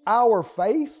praise our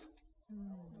faith?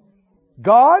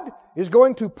 God is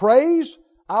going to praise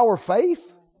our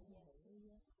faith?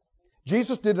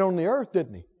 Jesus did it on the earth,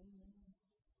 didn't He?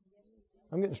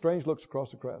 I'm getting strange looks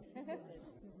across the crowd.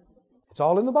 It's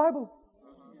all in the Bible,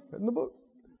 in the book.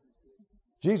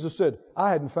 Jesus said,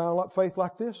 I hadn't found faith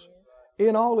like this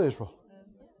in all Israel.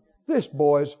 This,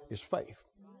 boys, is faith.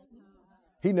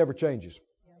 He never changes.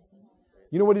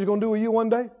 You know what He's going to do with you one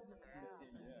day?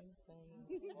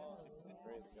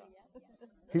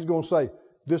 He's going to say,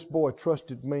 this boy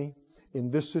trusted me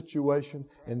in this situation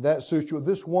and that situation.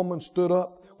 This woman stood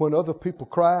up when other people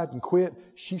cried and quit.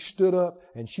 She stood up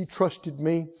and she trusted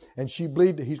me and she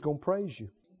believed that He's going to praise you.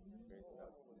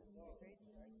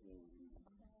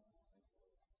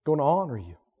 Going to honor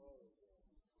you.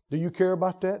 Do you care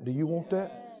about that? Do you want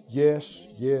that? Yes,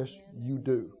 yes, you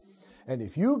do. And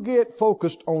if you get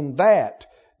focused on that,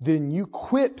 then you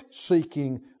quit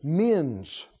seeking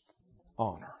men's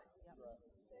honor.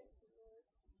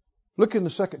 Look in the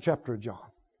 2nd chapter of John.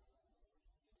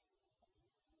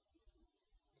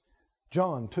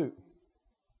 John 2.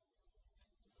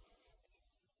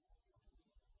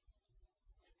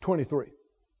 23.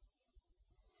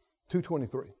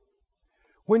 2:23.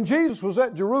 When Jesus was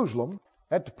at Jerusalem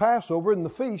at the Passover and the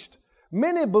feast,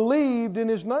 many believed in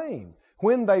His name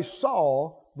when they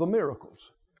saw the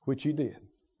miracles which He did.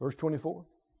 Verse 24.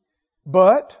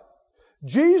 But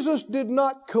Jesus did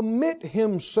not commit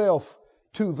Himself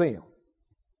to them.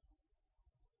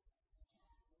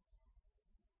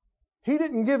 He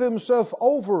didn't give Himself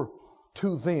over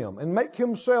to them and make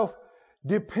Himself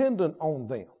dependent on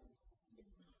them.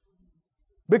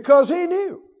 Because He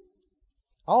knew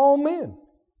all men.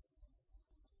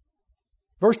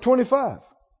 Verse 25.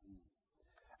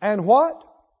 And what?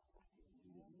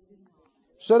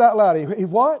 Say it out loud. He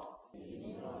what?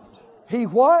 He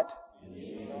what?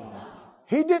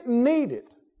 He didn't need it.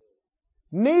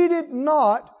 Needed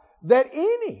not that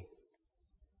any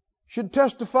should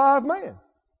testify of man.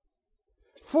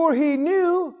 For He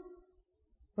knew,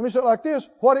 let me say it like this,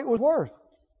 what it was worth.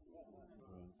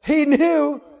 He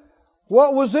knew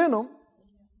what was in them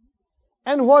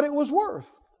and what it was worth.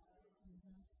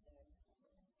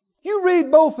 You read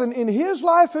both in His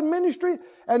life and ministry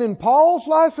and in Paul's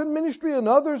life and ministry and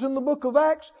others in the book of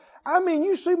Acts. I mean,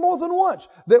 you see more than once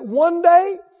that one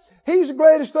day he's the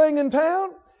greatest thing in town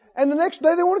and the next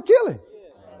day they want to kill him.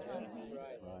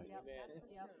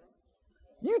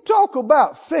 You talk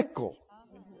about fickle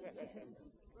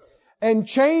and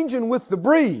changing with the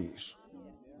breeze.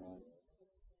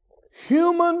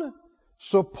 Human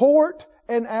support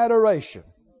and adoration.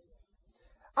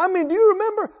 I mean, do you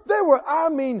remember? There were,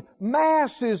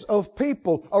 masses of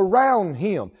people around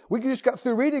Him. We just got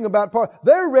through reading about part.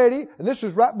 They're ready, and this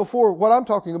is right before what I'm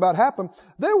talking about happened.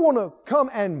 They want to come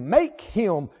and make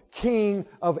Him king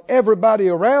of everybody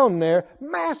around there.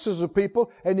 Masses of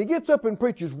people. And He gets up and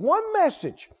preaches one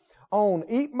message on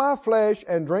eat my flesh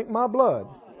and drink my blood.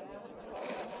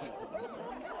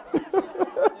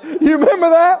 You remember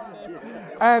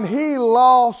that? And He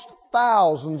lost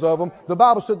thousands of them. The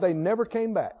Bible said they never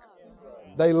came back.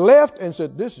 They left and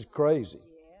said, this is crazy.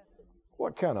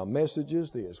 What kind of message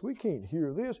is this? We can't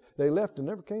hear this. They left and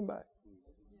never came back.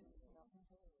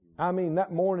 I mean,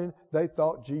 that morning they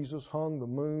thought Jesus hung the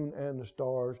moon and the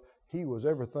stars. He was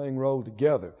everything rolled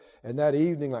together. And that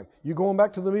evening, like, you going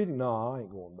back to the meeting? No, I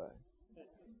ain't going back.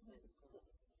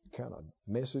 What kind of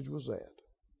message was that?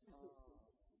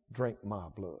 Drink my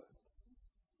blood.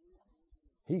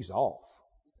 He's off.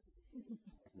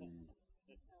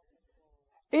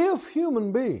 If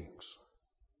human beings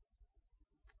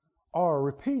are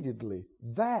repeatedly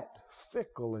that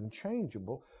fickle and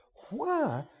changeable,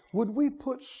 why would we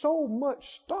put so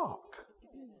much stock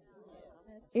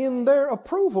in their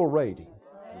approval rating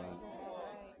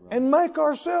and make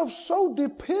ourselves so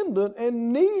dependent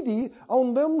and needy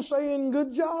on them saying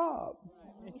good job?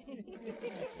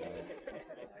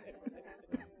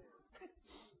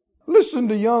 Listen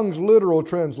to Young's literal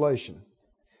translation.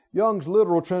 Young's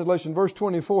literal translation, verse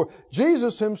 24.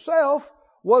 Jesus Himself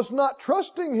was not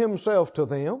trusting Himself to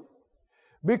them,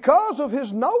 Because of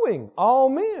his knowing all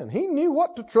men. He knew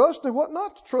what to trust and what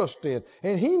not to trust in.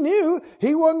 And he knew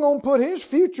he wasn't going to put his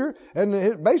future and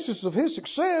the basis of his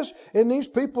success in these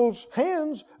people's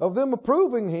hands of them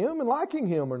approving him and liking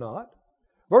him or not.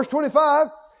 Verse 25,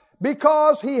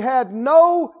 because he had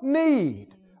no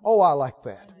need. Oh, I like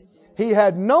that. He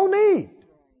had no need.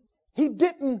 He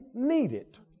didn't need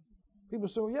it. People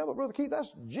say, well, yeah, but Brother Keith,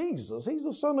 that's Jesus. He's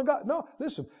the Son of God. No,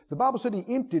 listen, the Bible said he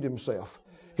emptied himself.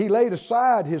 He laid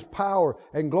aside his power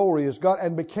and glory as God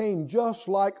and became just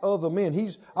like other men.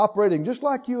 He's operating just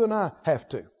like you and I have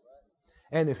to.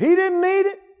 And if he didn't need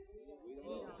it,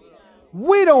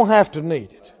 we don't have to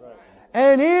need it.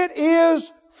 And it is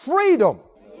freedom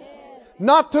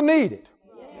not to need it.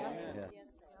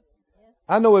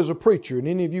 I know as a preacher, and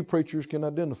any of you preachers can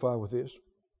identify with this,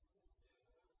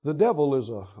 the devil is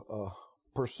a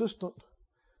persistent,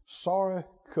 sorry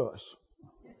cuss.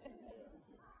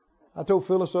 I told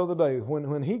Phyllis the other day,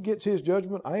 when he gets his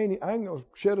judgment, I ain't going to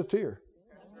shed a tear.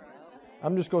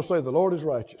 I'm just going to say the Lord is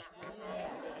righteous.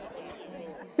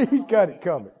 He's got it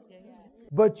coming.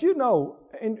 But you know,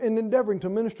 in endeavoring to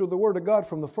minister the Word of God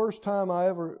from the first time I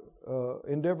ever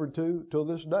endeavored to till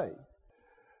this day,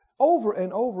 over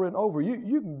and over and over,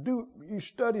 you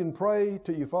study and pray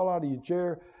till you fall out of your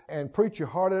chair and preach your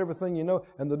heart at everything you know,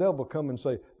 and the devil will come and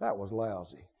say, that was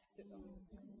lousy.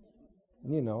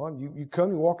 You know, you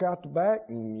come, you walk out the back,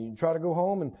 and you try to go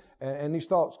home, and these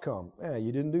thoughts come. Yeah,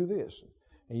 you didn't do this,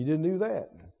 and you didn't do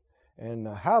that, and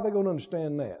how are they going to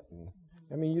understand that? And,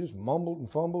 I mean, you just mumbled and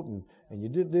fumbled, and you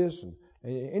did this, and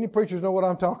any preachers know what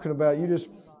I'm talking about. You just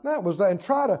that was that, and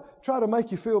try to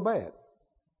make you feel bad.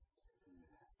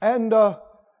 And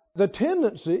the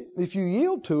tendency, if you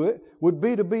yield to it, would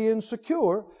be to be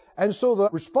insecure, and so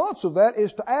the response of that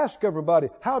is to ask everybody,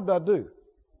 how did I do?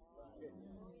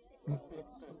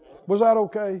 Was that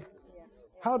okay?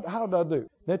 How did I do?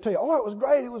 They tell you, oh, it was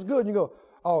great, it was good. And you go,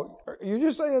 oh, you're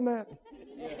just saying that?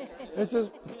 It's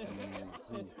just,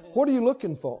 what are you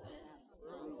looking for?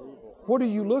 What are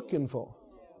you looking for?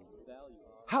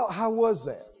 How was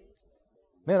that?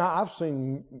 Man, I've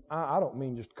seen, I don't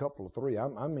mean just a couple of three.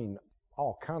 I mean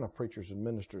all kind of preachers and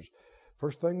ministers.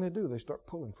 First thing they do, they start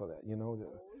pulling for that, you know.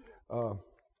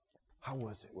 How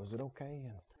was it? Was it okay?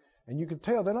 And you can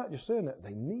tell they're not just saying that,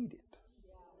 they need it.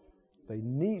 They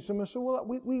need, somebody say, well,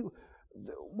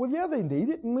 yeah, they need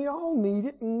it, and we all need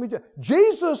it. And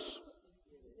Jesus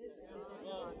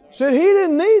said he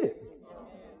didn't need it.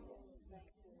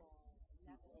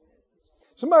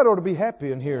 Somebody ought to be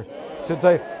happy in here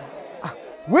today.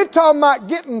 We're talking about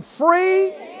getting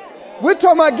free. We're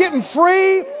talking about getting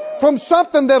free from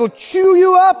something that'll chew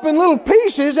you up in little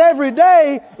pieces every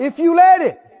day if you let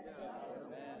it.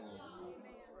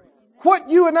 What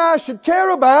you and I should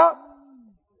care about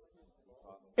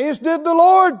is, did the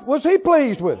Lord, was he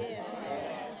pleased with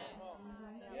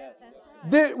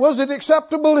it? Was it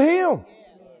acceptable to him?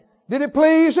 Did it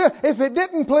please him? If it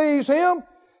didn't please him,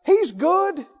 he's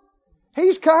good.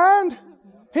 He's kind.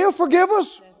 He'll forgive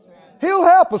us. He'll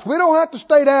help us. We don't have to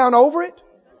stay down over it.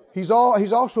 He's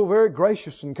also very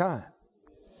gracious and kind.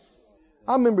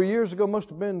 I remember years ago, must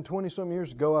have been 20-some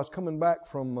years ago, I was coming back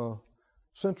from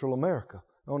Central America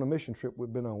on a mission trip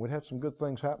we'd been on. We'd had some good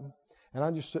things happen. And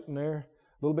I'm just sitting there,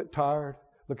 a little bit tired,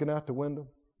 looking out the window,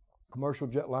 commercial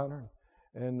jetliner,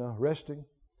 and resting.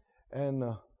 And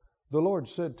the Lord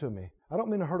said to me, I don't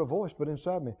mean I heard a voice, but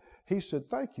inside me, he said,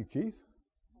 thank you, Keith,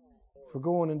 for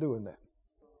going and doing that.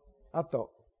 I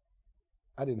thought,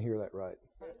 I didn't hear that right.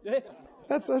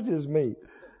 That's just me.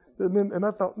 And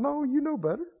I thought, no, you know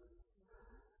better.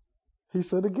 He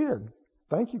said again,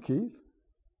 thank you, Keith.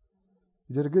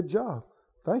 You did a good job.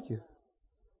 Thank you.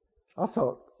 I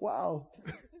thought, wow,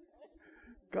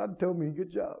 God told me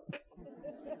good job.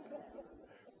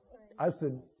 I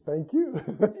said, thank you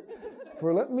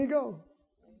for letting me go.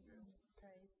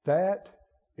 That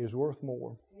is worth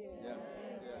more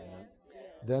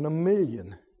than 1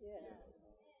 million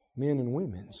men and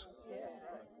women's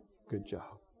good job.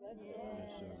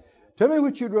 Tell me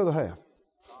what you'd rather have.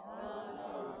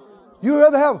 You'd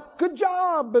rather have good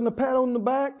job and a pat on the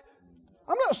back.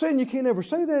 I'm not saying you can't ever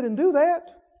say that and do that.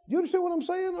 Do you understand what I'm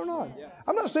saying or not?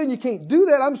 I'm not saying you can't do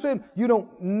that. I'm saying you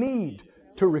don't need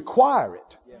to require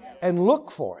it and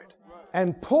look for it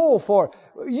and pull for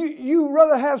it. You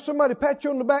rather have somebody pat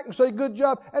you on the back and say good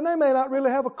job, and they may not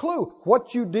really have a clue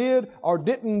what you did or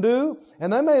didn't do,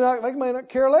 and they may not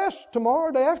care less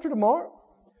tomorrow, day after tomorrow.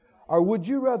 Or would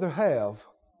you rather have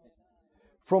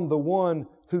from the one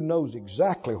who knows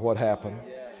exactly what happened,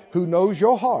 who knows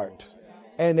your heart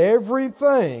and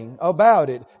everything about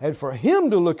it, and for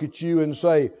him to look at you and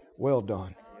say, well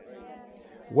done.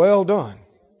 Well done.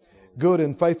 good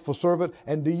and faithful servant.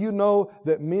 And do you know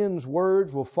that men's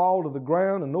words will fall to the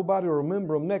ground and nobody will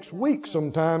remember them next week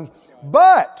sometimes?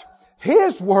 But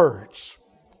His words,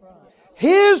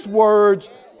 His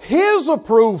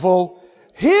approval,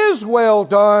 His well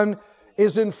done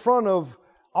is in front of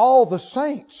all the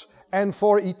saints and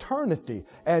for eternity.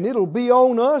 And it'll be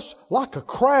on us like a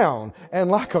crown and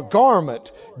like a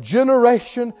garment,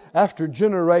 generation after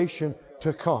generation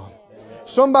to come.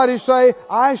 Somebody say,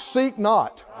 I seek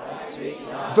not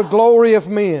the glory of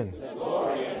men.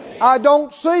 I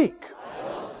don't seek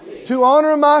to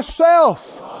honor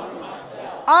myself.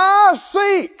 I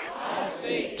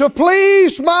seek to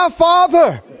please my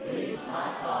Father.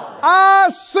 I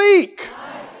seek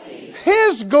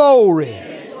His glory,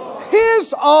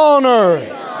 His honor.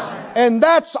 And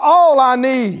that's all I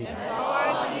need.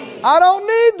 I don't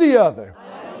need the other.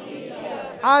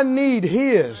 I need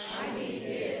His.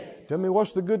 Tell me,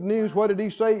 what's the good news? What did He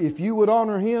say? If you would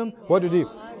honor Him, what did He?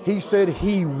 He said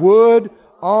He would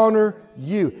honor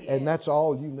you. And that's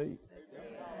all you need.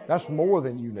 That's more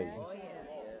than you need.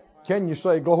 Can you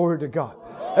say glory to God?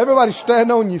 Everybody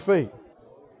stand on your feet.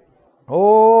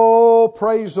 Oh,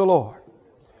 praise the Lord.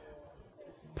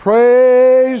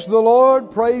 Praise the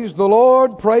Lord, praise the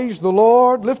Lord, praise the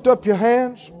Lord. Lift up your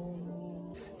hands.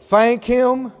 Thank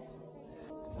Him.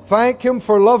 Thank Him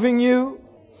for loving you,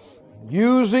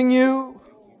 using you.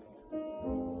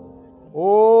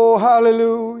 Oh,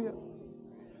 hallelujah.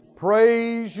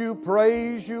 Praise you,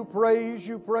 praise you, praise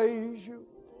you, praise you.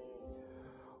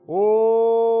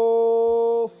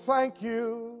 Oh, thank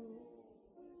you.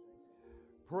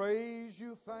 Praise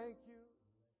you, thank you.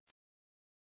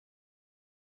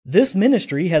 This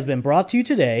ministry has been brought to you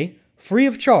today, free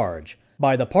of charge,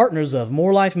 by the partners of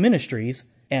More Life Ministries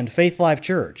and Faith Life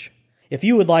Church. If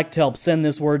you would like to help send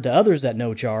this word to others at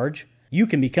no charge, you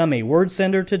can become a word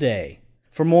sender today.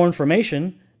 For more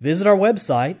information, visit our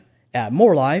website at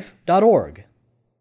morelife.org.